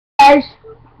guys,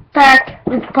 back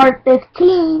with part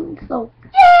 15, so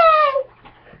yay!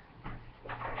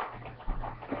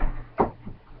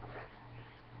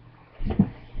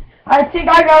 I think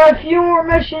I got a few more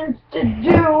missions to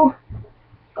do,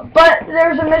 but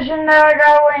there's a mission that I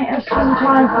gotta wait some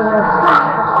time for.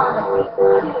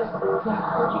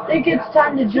 I think it's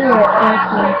time to do it,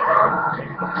 actually.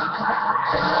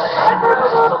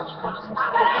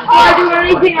 If I do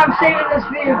anything, I'm saving this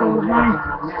vehicle.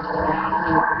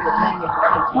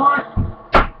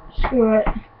 Screw it.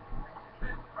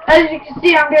 As you can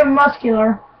see, I'm getting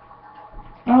muscular.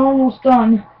 I'm almost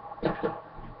done.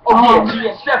 Oh,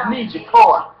 yeah, Chef needs your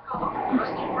car.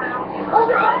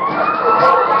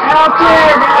 Out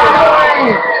there,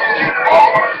 guys!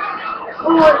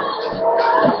 Ooh,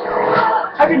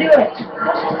 I can do it.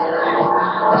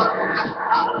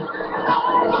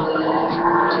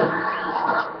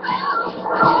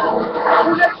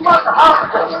 Who's that smart the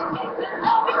hospital?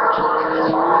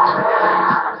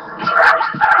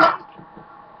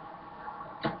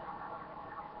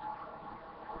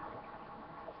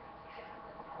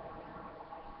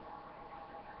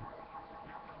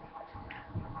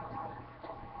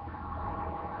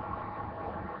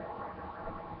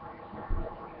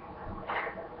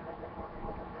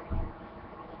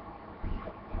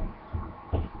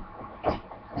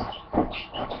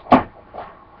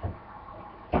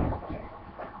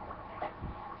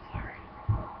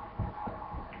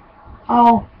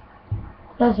 Oh,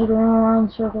 that's it, run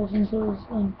around circles until this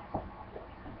thing.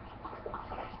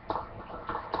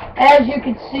 As you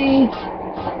can see,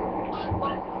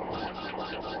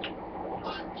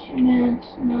 cement,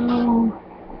 no,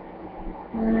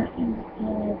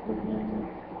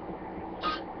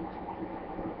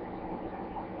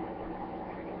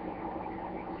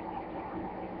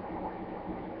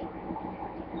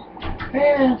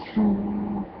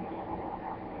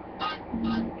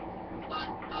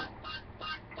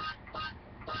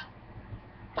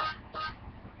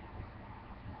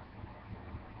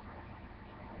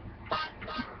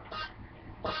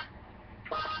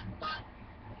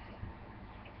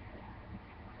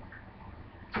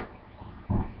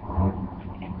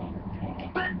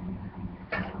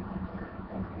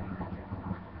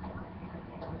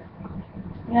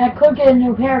 yeah, I could get a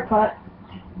new haircut.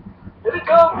 Here it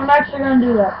goes. I'm actually going to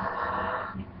do that.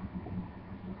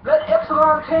 Let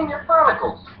Epsilon tame your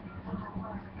follicles.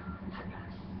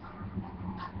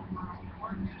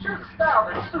 Choose a style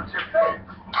that suits your face.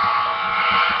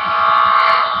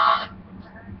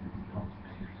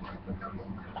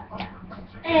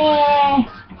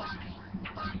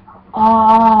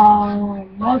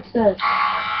 What's this?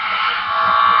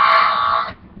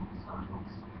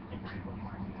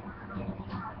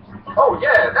 Oh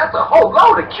yeah, that's a whole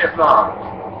load of Kevlar.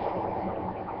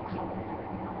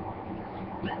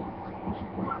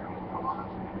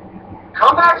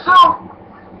 Come back soon.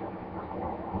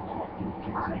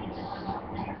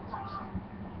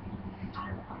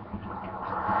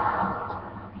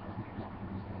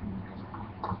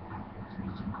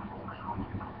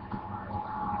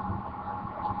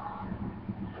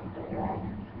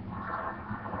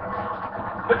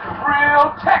 It's real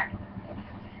tech.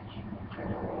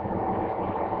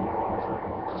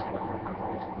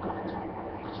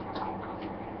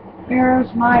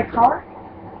 Here's my car.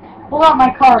 Well, not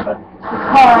my car, but the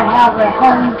car I have at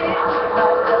home.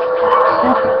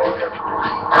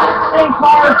 Same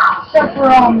car, except for,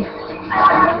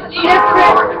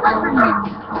 different.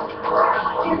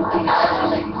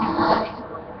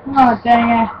 Oh, dang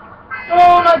it.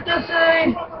 Oh, not this thing.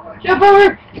 Jump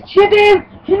over, chip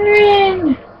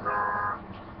him,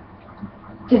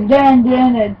 and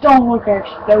then it don't look like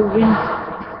explosion.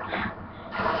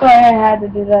 Sorry, I had to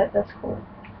do that. That's cool.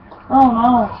 Oh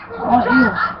no, not you.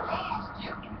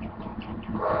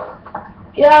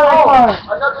 Get out of the car.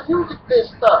 Another music biz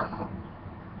stuff.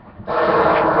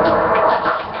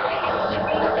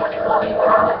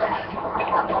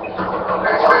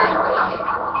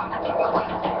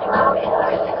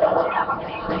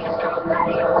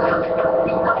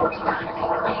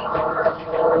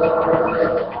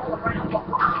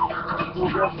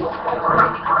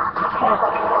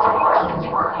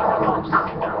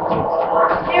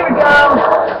 Here we go.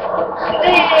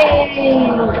 Hey!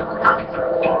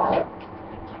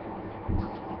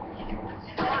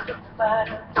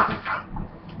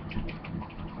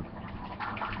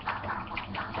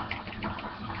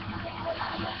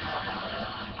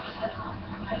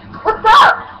 What's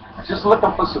up? Just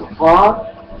looking for some fun.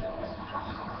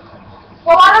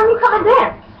 Well, why don't you come and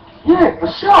dance? Yeah, for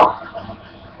sure.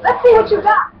 Let's see what you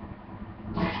got.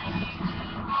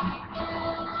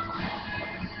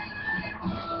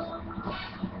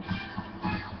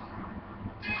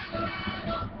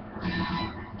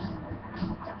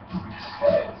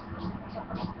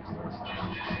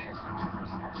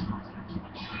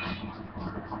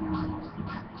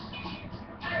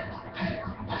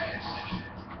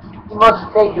 You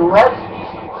must take your rest.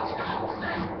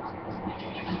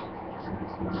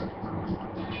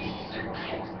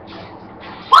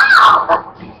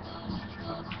 Wow!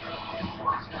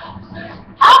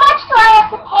 How much do I have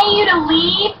to pay you to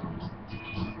leave?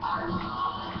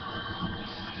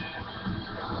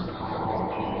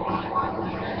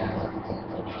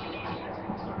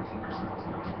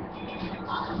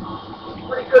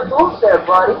 Pretty good moves there,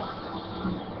 buddy.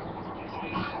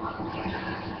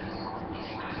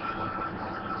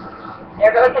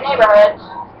 There goes the neighborhood.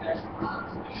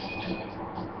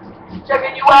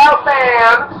 Checking you out,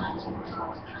 man.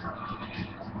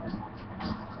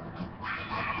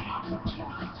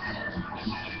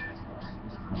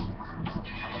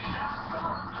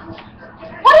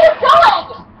 What are you doing?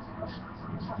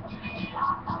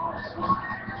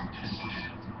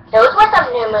 Those were some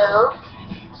new moves.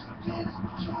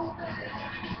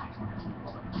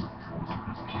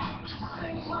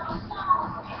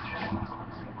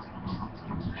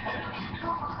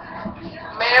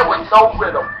 Man with no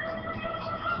rhythm.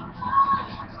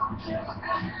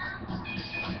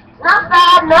 Not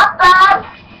bad, not bad.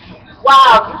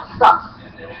 Wow, you suck.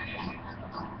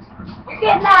 You're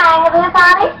getting the hang of this,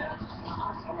 honey?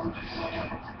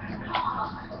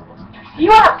 Do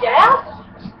you have gas?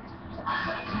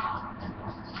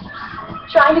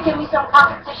 Trying to give me some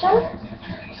competition?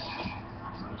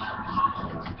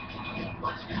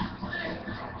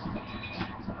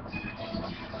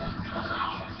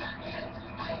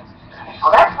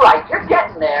 Oh, that's right. You're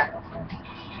getting there.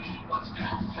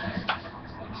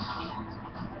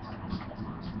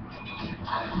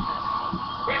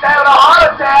 He's having a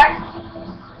heart attack.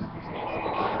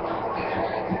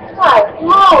 My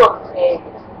lord,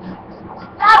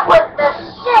 that was the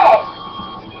shit.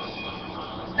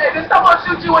 Hey, did someone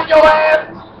shoot you in your ass?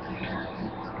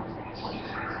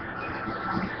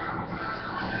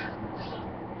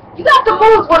 You got the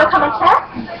moves, wanna come and test?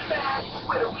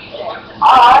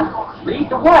 Alright, lead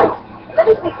the way. Let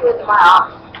me take you into my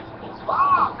office.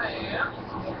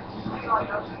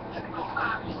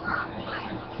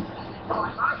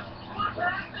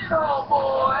 Oh,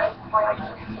 boy.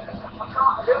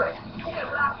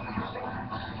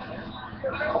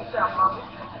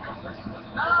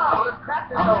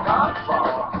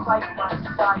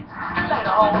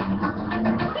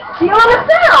 Do you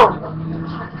understand?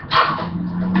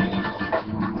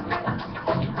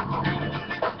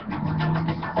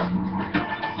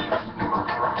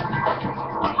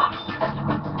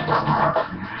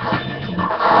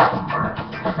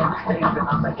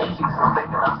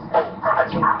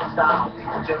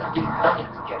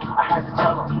 I had to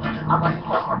tell him, I'm like,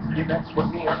 you mess with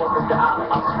me and work it out.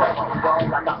 I'm smart, well,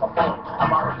 I got my phone.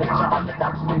 I'm out of the job, and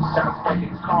that's me, sounds like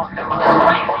it's car. And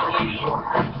my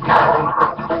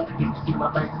see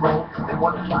my bankroll. They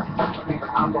want to try to teach me, but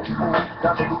I'm no fool.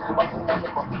 Now they lose my fool,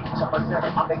 if I'm each of myself,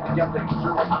 I make the young ladies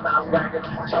true. I'm not bragging,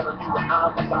 telling you what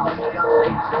I'm about. Boy, I'm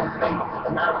late, so late.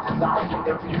 And I was out,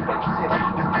 if you make sense,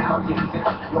 if you come get this,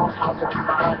 your house will be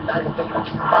mine, and I don't think I'm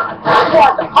mine. I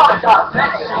want the hot dog,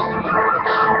 that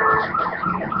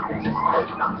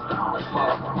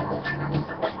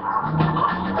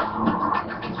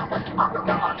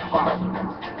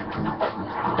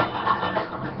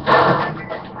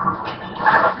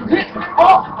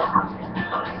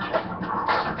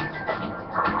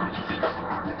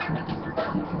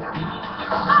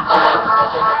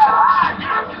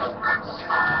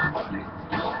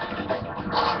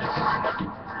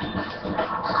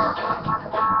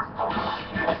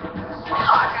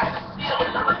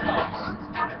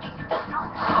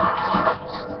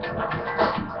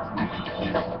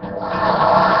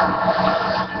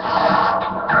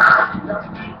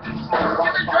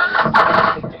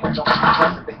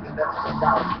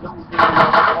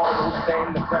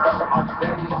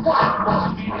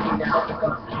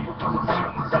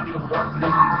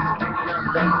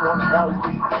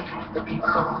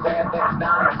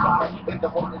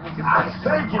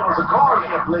Thank you, it was a car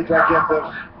can't play back at the...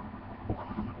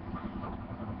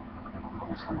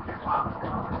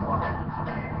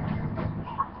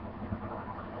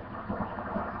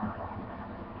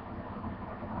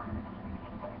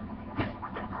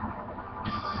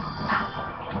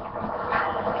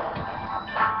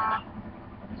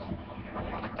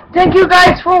 Thank you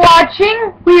guys for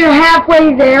watching. We are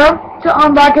halfway there to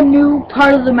unlock a new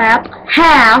part of the map.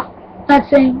 Half. Not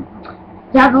saying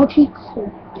that no cheats.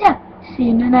 So, yeah. See you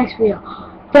in the next video.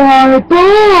 Bye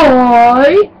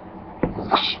bye.